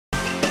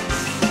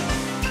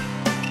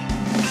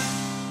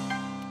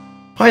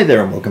Hi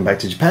there and welcome back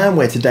to Japan,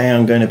 where today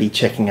I'm going to be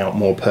checking out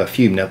more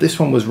perfume. Now this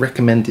one was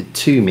recommended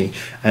to me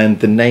and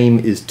the name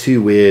is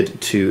too weird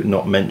to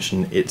not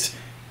mention. It's,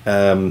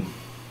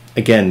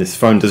 again, this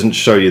phone doesn't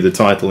show you the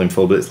title in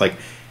full, but it's like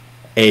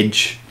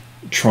Edge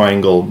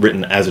Triangle,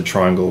 written as a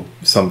triangle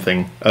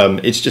something.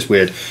 It's just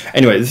weird.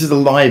 Anyway, this is a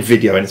live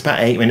video and it's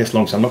about 8 minutes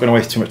long, so I'm not going to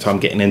waste too much time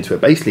getting into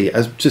it. Basically,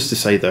 as just to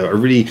say though, a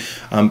really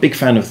big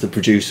fan of the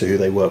producer who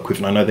they work with,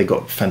 and I know they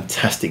got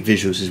fantastic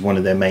visuals is one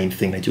of their main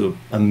thing. They do an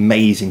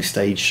amazing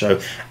stage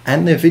show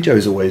and their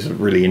videos always are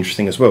really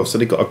interesting as well. So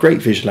they've got a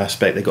great visual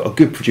aspect, they've got a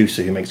good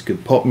producer who makes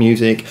good pop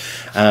music.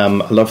 I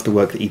love the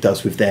work that he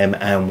does with them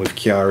and with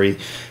Chiari,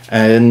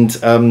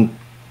 and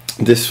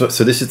this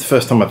is the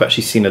first time I've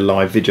actually seen a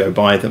live video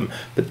by them,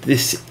 but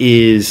this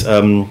is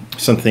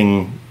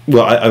something,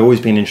 well, I've always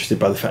been interested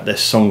by the fact their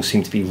songs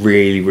seem to be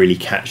really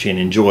catchy and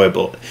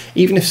enjoyable.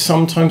 Even if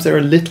sometimes they're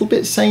a little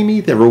bit samey,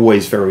 they're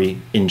always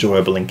very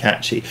enjoyable and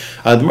catchy.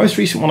 The most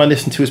recent one I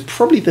listened to is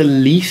probably the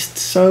least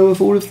so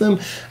of all of them,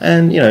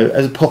 and you know,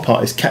 as a pop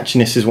artist,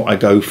 catchiness is what I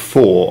go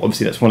for.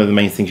 Obviously that's one of the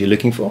main things you're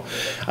looking for.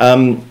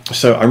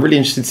 So I'm really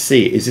interested to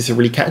see, is this a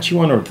really catchy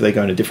one or do they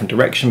go in a different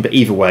direction? But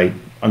either way,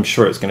 I'm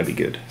sure it's going to be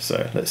good.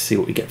 So let's see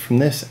what we get from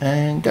this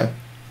and go.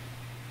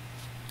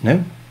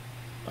 No?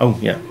 Oh,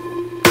 yeah.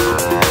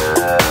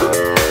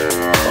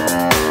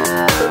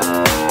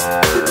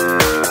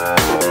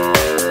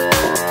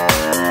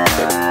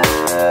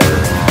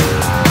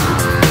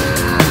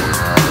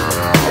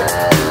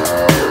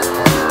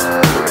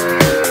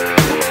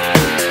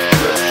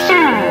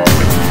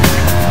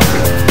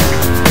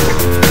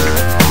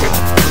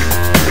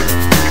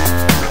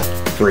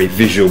 Very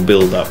visual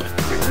build-up.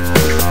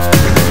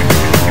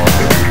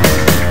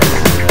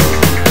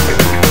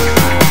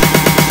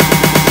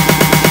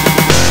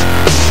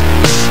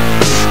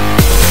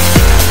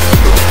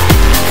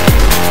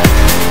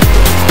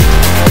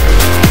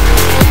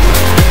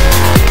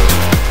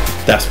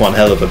 That's one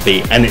hell of a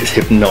beat, and it's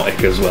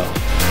hypnotic as well.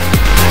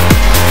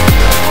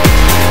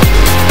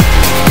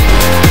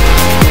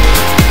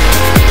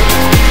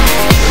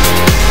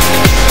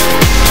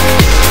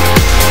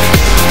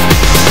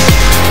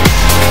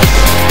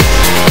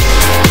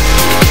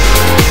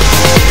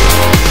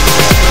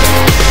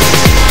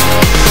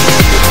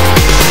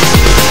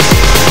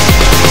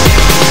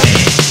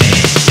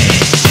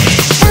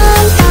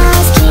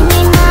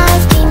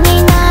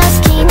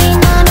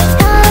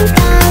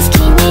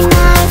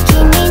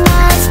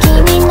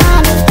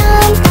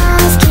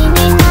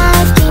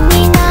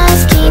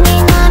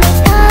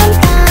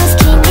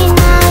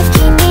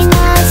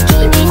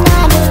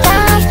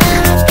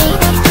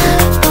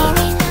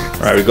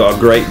 We've got a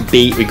great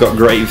beat, we've got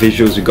great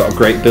visuals, we've got a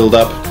great build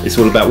up. It's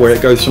all about where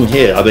it goes from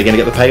here. Are they going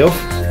to get the payoff?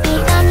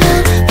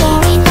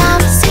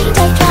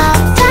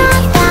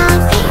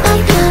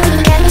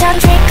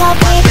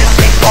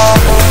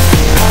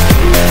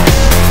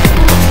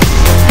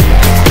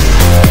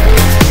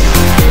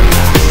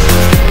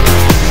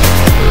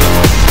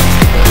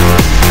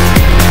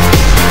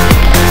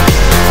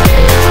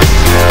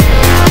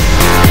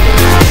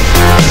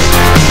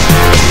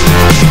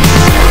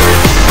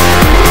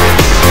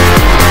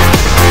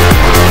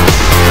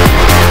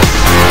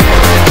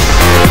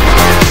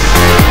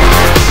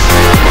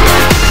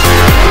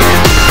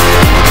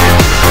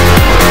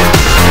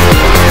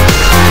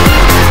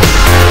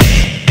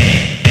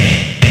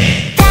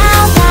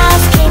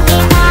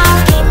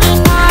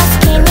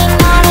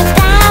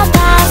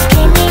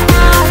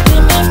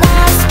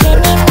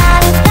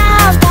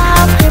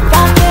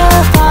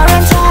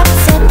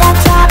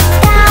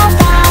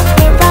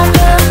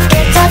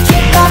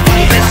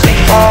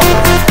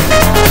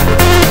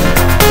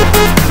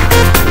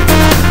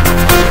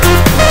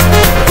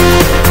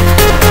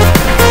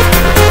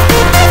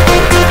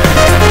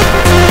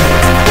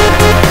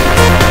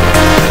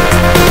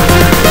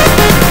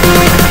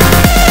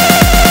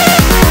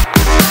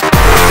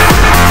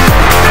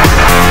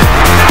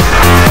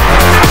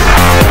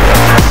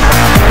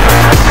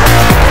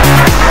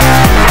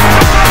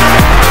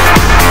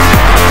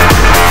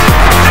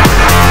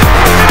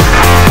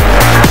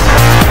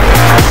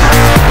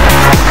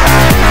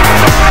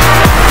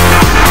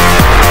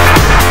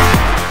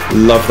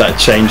 Love that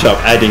change up,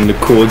 adding the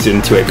chords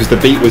into it, because the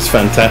beat was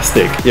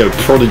fantastic. You know,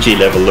 Prodigy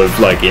level of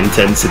like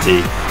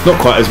intensity.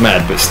 Not quite as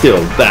mad, but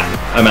still that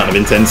amount of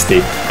intensity.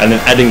 And then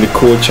adding the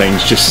chord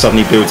change just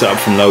suddenly builds it up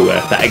from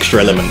nowhere, that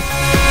extra element.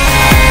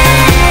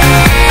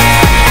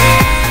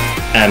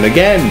 And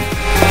again.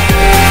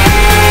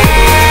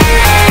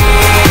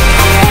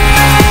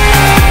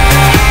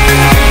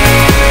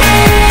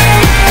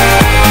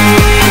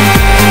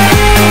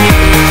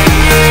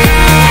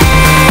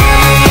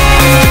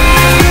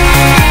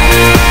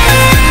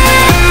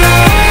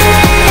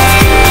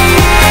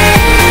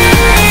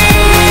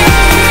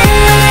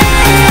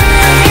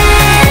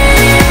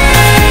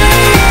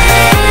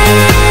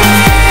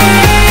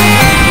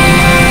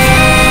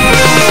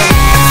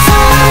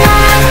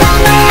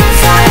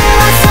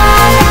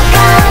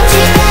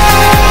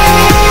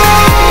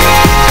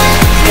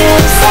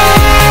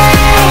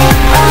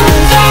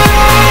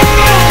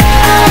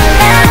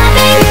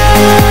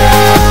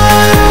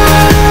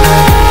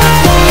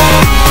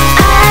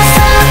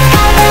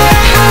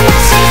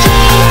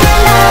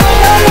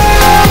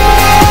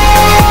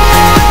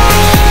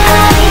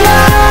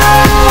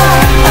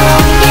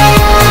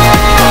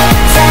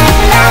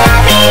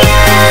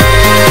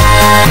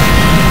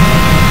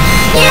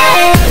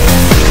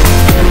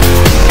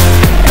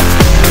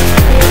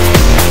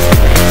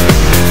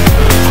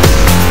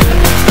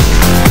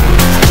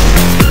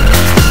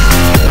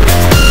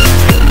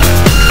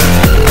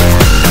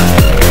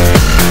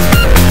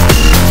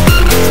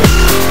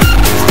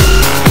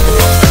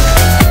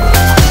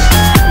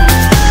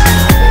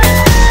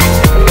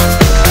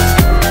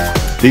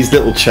 These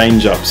little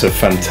change-ups are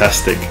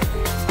fantastic.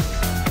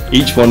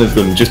 Each one of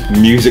them just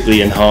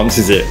musically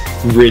enhances it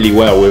really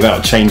well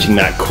without changing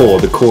that core.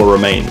 The core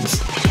remains.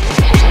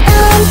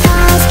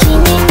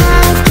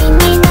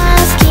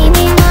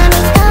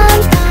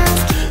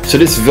 So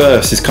this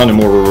verse is kind of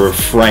more a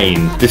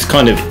refrain. This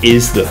kind of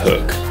is the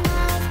hook.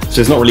 So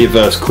it's not really a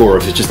verse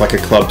chorus, it's just like a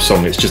club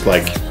song. It's just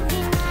like,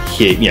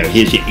 here, you know,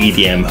 here's your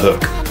EDM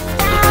hook.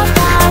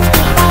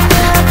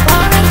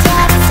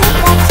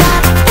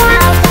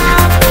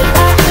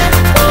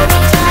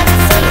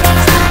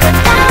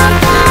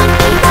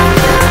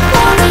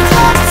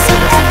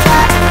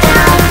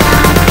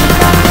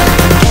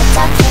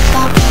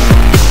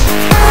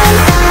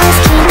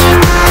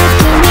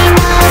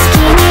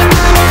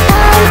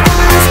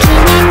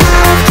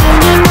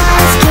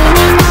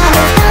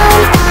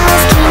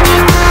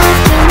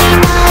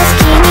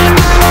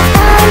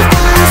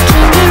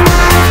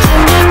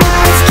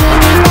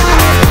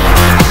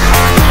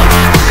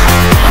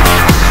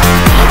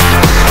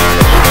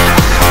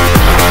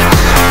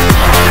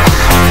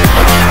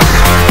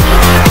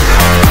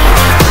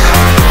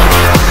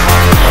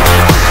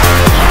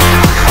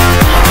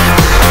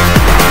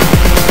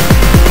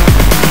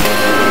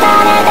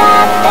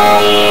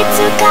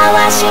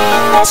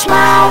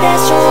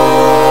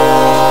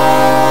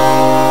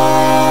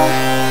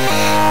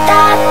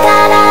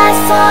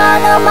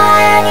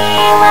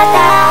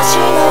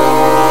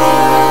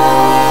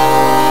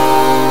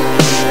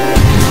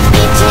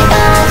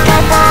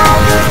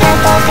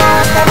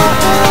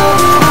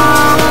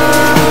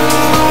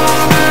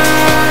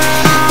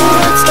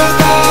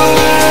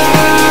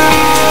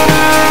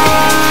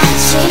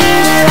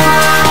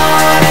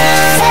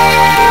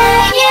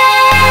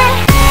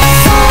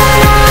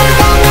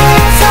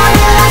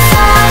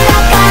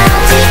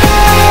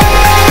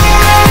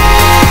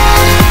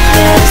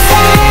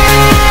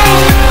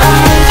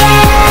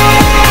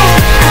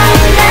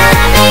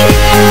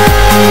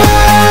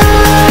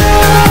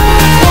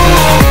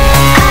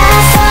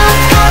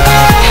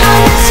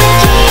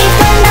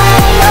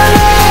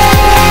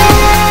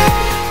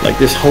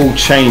 This whole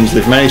change,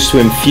 they've managed to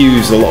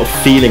infuse a lot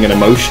of feeling and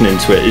emotion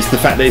into it. Is the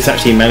fact that it's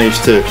actually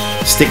managed to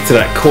stick to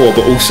that core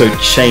but also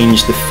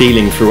change the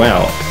feeling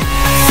throughout.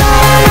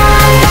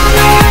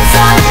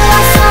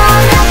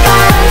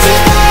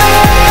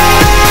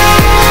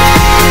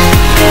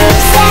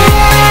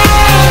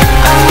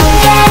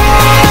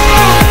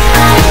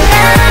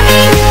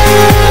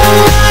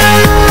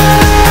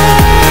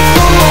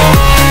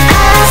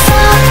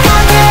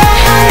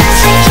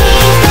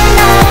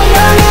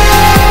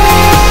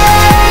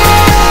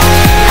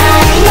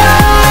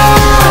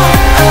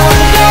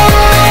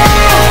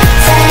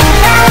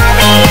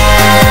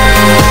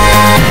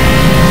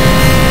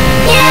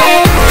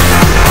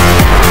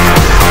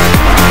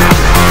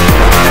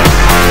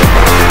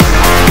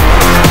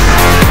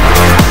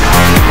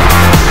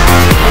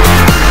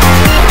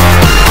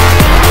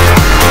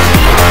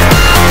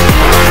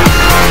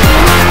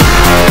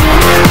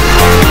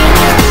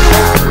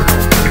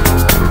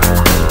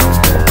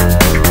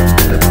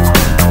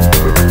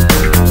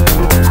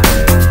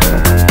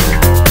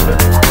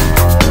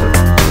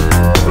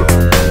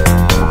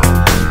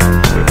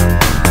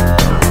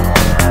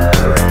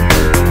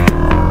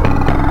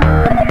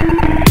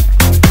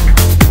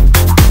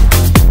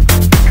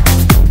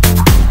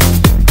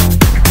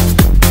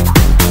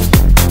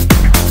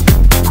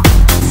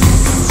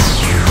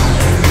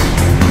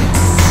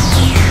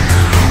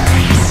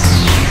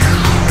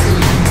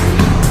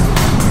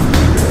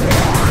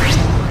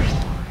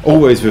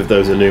 Always with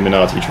those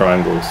Illuminati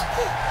triangles.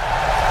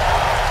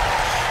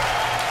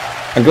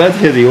 I'm glad to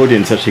hear the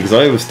audience actually, because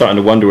I was starting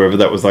to wonder whether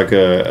that was like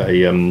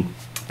a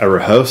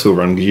rehearsal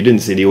run, because you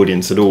didn't see the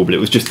audience at all, but it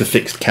was just a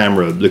fixed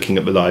camera looking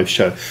at the live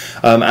show.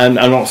 And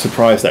I'm not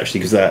surprised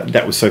actually, because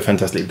that was so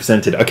fantastically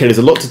presented. Okay, there's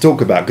a lot to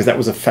talk about, because that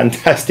was a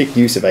fantastic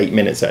use of 8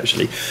 minutes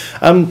actually.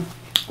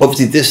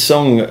 Obviously this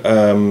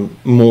song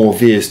more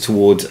veers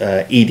towards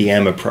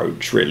EDM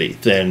approach really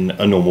than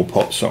a normal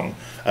pop song.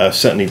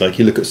 Certainly, like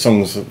you look at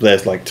songs,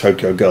 there's like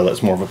Tokyo Girl,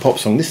 that's more of a pop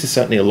song. This is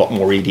certainly a lot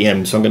more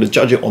EDM, so I'm going to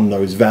judge it on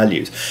those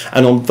values.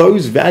 And on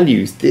those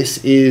values,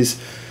 it's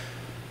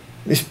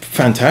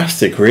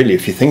fantastic, really,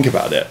 if you think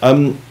about it.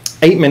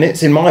 8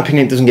 minutes, in my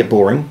opinion, doesn't get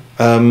boring.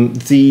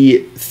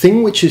 The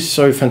thing which is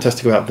so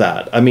fantastic about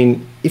that, I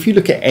mean, if you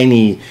look at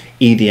any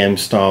EDM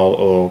style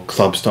or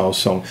club style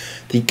song,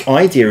 the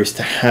idea is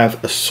to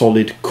have a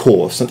solid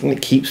core, something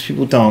that keeps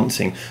people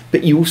dancing,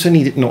 but you also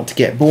need it not to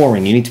get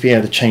boring. You need to be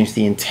able to change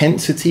the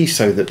intensity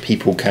so that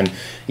people can,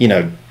 you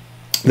know,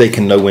 they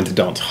can know when to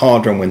dance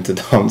harder and when to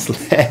dance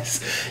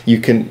less.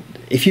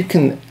 If you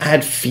can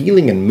add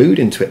feeling and mood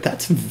into it,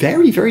 that's a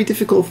very, very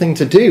difficult thing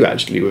to do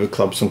actually with a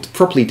club song, to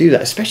properly do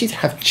that, especially to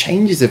have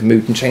changes of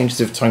mood and changes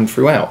of tone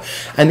throughout.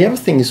 And the other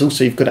thing is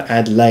also you've got to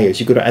add layers,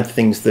 you've got to add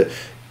things that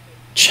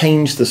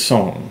change the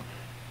song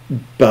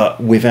but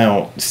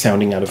without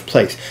sounding out of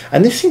place.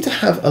 And this seemed to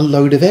have a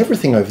load of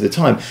everything over the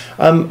time.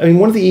 I mean,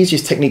 one of the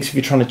easiest techniques if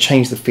you're trying to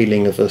change the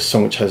feeling of a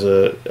song which has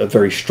a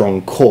very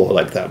strong core,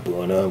 like that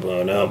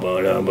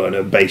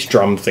bass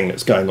drum thing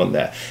that's going on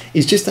there,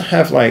 is just to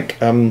have like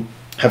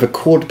have a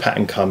chord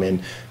pattern come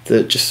in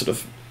that just sort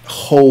of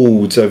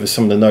holds over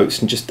some of the notes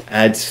and just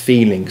adds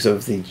feelings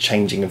of the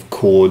changing of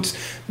chords.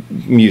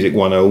 Music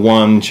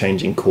 101,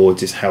 changing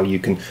chords is how you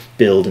can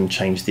build and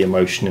change the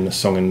emotion in a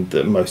song in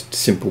the most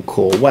simple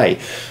core way.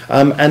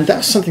 And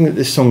that's something that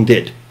this song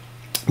did.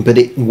 But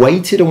it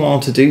waited a while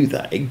to do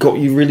that. It got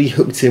you really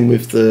hooked in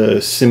with the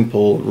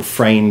simple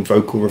refrain,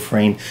 vocal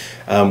refrain,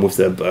 with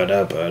the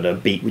ba-da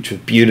beat, which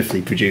was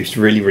beautifully produced,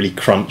 really, really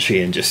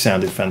crunchy and just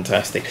sounded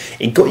fantastic.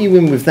 It got you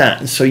in with that,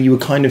 and so you were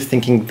kind of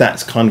thinking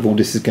that's kind of all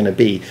this is going to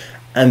be,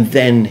 and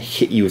then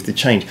hit you with the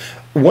change.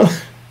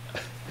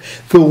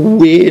 The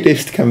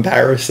weirdest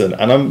comparison,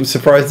 and I'm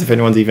surprised if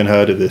anyone's even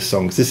heard of this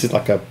song, because this is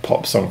like a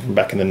pop song from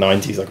back in the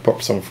 90s, like a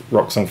pop song,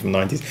 rock song from the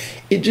 90s.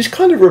 It just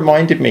kind of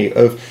reminded me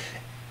of,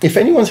 if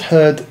anyone's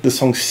heard the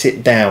song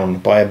Sit Down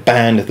by a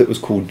band that was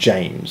called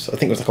James, I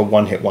think it was like a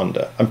one-hit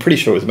wonder. I'm pretty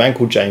sure it was a band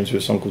called James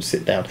with a song called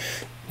Sit Down.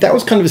 That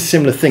was kind of a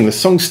similar thing. The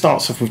song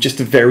starts off with just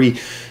a very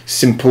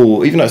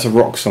simple, even though it's a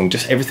rock song,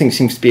 just everything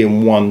seems to be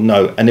in one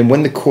note. And then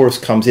when the chorus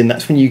comes in,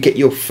 that's when you get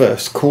your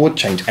first chord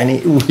change. And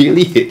it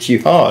really hits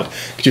you hard.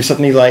 Because you're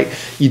suddenly like,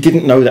 you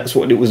didn't know that's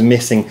what it was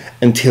missing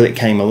until it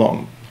came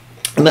along.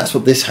 And that's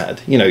what this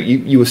had. You know,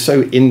 you were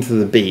so into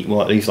the beat,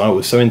 well, at least I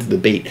was so into the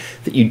beat,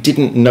 that you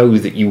didn't know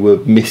that you were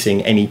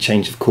missing any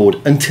change of chord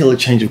until a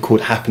change of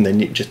chord happened,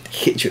 and it just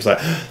hit you. It's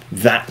like,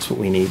 that's what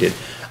we needed.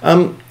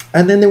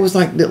 And then there was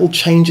like little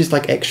changes,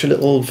 like extra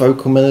little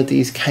vocal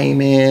melodies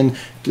came in,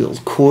 little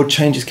chord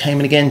changes came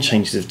in again,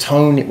 changes of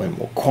tone, it went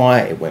more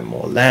quiet, it went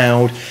more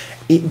loud.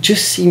 It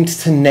just seemed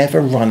to never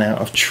run out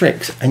of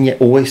tricks, and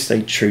yet always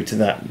stayed true to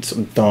that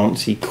sort of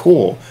dancey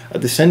core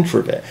at the centre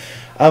of it.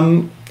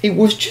 It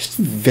was just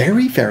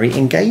very, very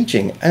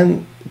engaging,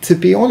 and to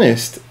be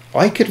honest,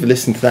 I could have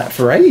listened to that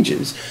for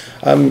ages,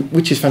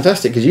 which is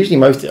fantastic, because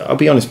usually I'll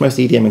be honest, most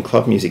EDM and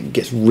club music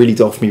gets really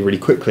dull for me really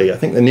quickly. I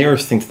think the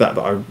nearest thing to that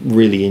I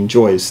really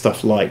enjoy is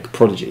stuff like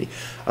Prodigy,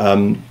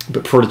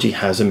 but Prodigy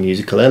has a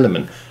musical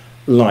element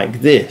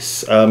like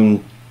this,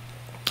 in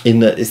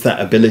that it's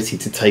that ability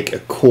to take a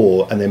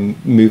core and then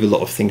move a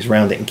lot of things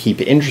around it and keep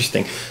it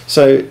interesting.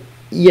 So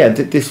yeah,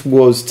 this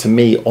was to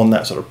me on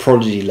that sort of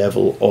Prodigy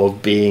level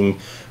of being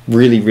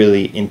really,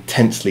 really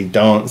intensely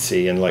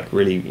dancey and like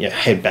really, you know,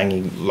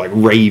 headbanging, like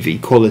ravey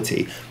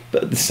quality,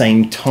 but at the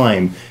same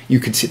time you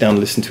could sit down and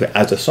listen to it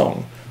as a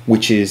song,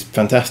 which is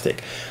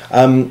fantastic.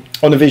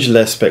 On a visual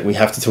aspect, we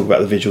have to talk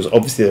about the visuals.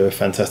 Obviously they were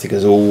fantastic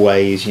as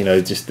always, you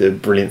know, just the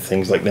brilliant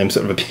things like them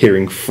sort of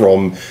appearing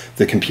from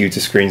the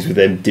computer screens with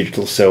their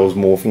digital selves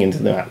morphing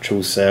into their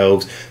actual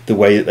selves, the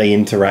way that they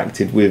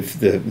interacted with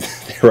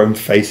their own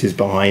faces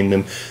behind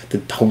them,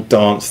 the whole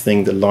dance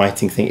thing, the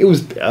lighting thing, it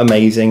was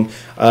amazing.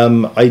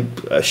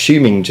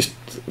 Assuming just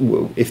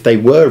if they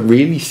were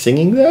really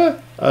singing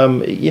there,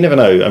 you never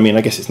know. I mean,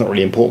 I guess it's not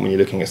really important when you're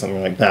looking at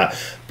something like that,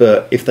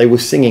 but if they were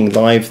singing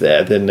live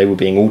there, then they were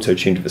being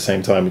auto-tuned at the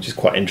same time, which is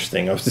quite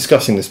interesting. I was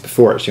discussing this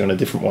before actually on a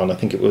different one. I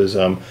think it was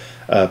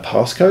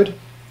Passcode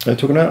they were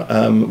talking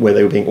about, where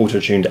they were being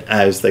auto-tuned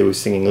as they were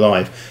singing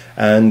live,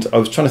 and I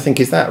was trying to think,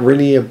 is that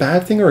really a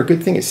bad thing or a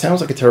good thing? It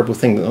sounds like a terrible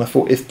thing, and I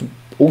thought if the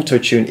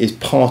auto-tune is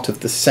part of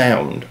the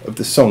sound of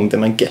the song,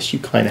 then I guess you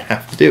kind of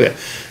have to do it.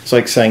 It's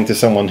like saying to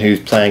someone who's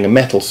playing a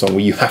metal song, well,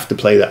 you have to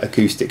play that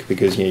acoustic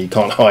because, you know, you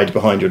can't hide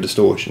behind your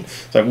distortion.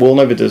 It's like, well,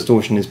 no, the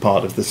distortion is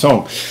part of the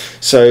song.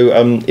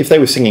 So if they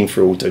were singing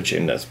through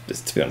auto-tune, that's,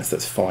 to be honest,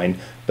 that's fine.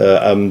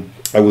 But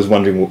I was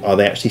wondering, well, are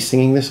they actually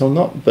singing this or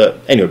not?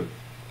 But anyway,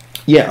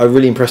 yeah, I was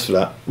really impressed with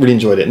that. Really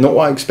enjoyed it. Not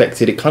what I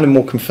expected. It kind of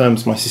more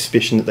confirms my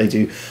suspicion that they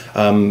do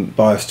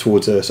bias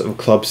towards a sort of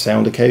club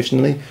sound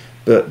occasionally.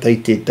 But they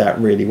did that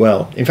really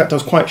well. In fact, I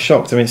was quite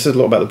shocked. I mean, it says a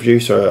lot about the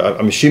producer.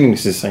 I'm assuming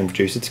this is the same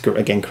producer.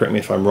 Again, correct me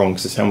if I'm wrong,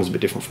 because the sound was a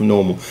bit different from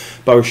normal.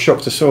 But I was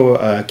shocked. I saw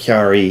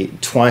Chiari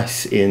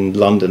twice in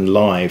London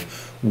live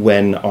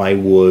when I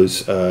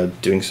was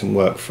doing some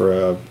work for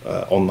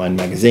a online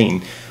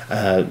magazine,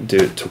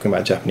 talking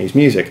about Japanese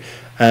music.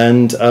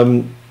 And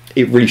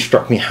it really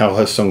struck me how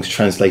her songs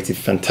translated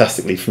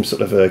fantastically from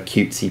sort of a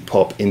cutesy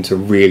pop into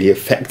really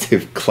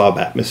effective club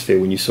atmosphere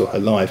when you saw her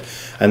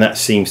live, and that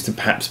seems to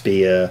perhaps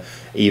be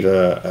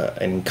either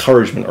an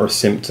encouragement or a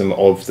symptom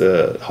of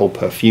the whole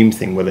Perfume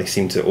thing, where they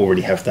seem to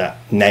already have that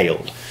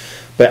nailed.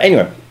 But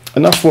anyway,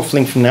 enough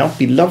waffling for now. It'd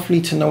be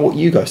lovely to know what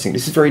you guys think.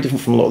 This is very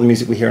different from a lot of the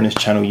music we hear on this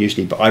channel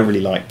usually, but I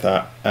really like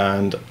that,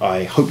 and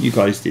I hope you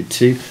guys did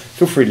too.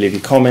 Feel free to leave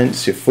your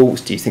comments, your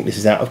thoughts. Do you think this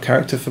is out of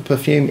character for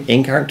Perfume,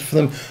 in character for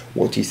them?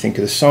 What do you think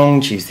of the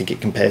song? Do you think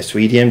it compares to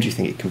EDM? Do you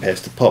think it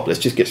compares to pop? Let's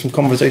just get some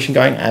conversation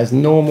going as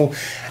normal.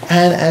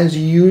 And as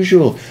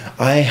usual,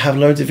 I have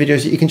loads of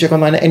videos that you can check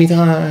online at any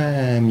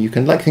time. You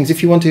can like things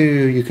if you want to.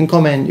 You can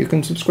comment. You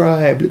can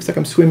subscribe. Looks like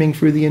I'm swimming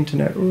through the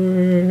internet.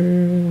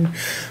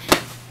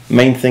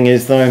 Main thing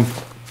is though,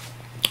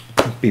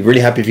 Be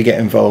really happy if you get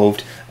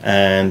involved,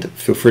 and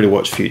feel free to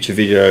watch future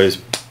videos,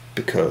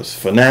 because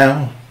for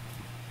now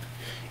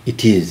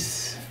it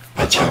is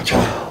a ciao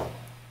ciao.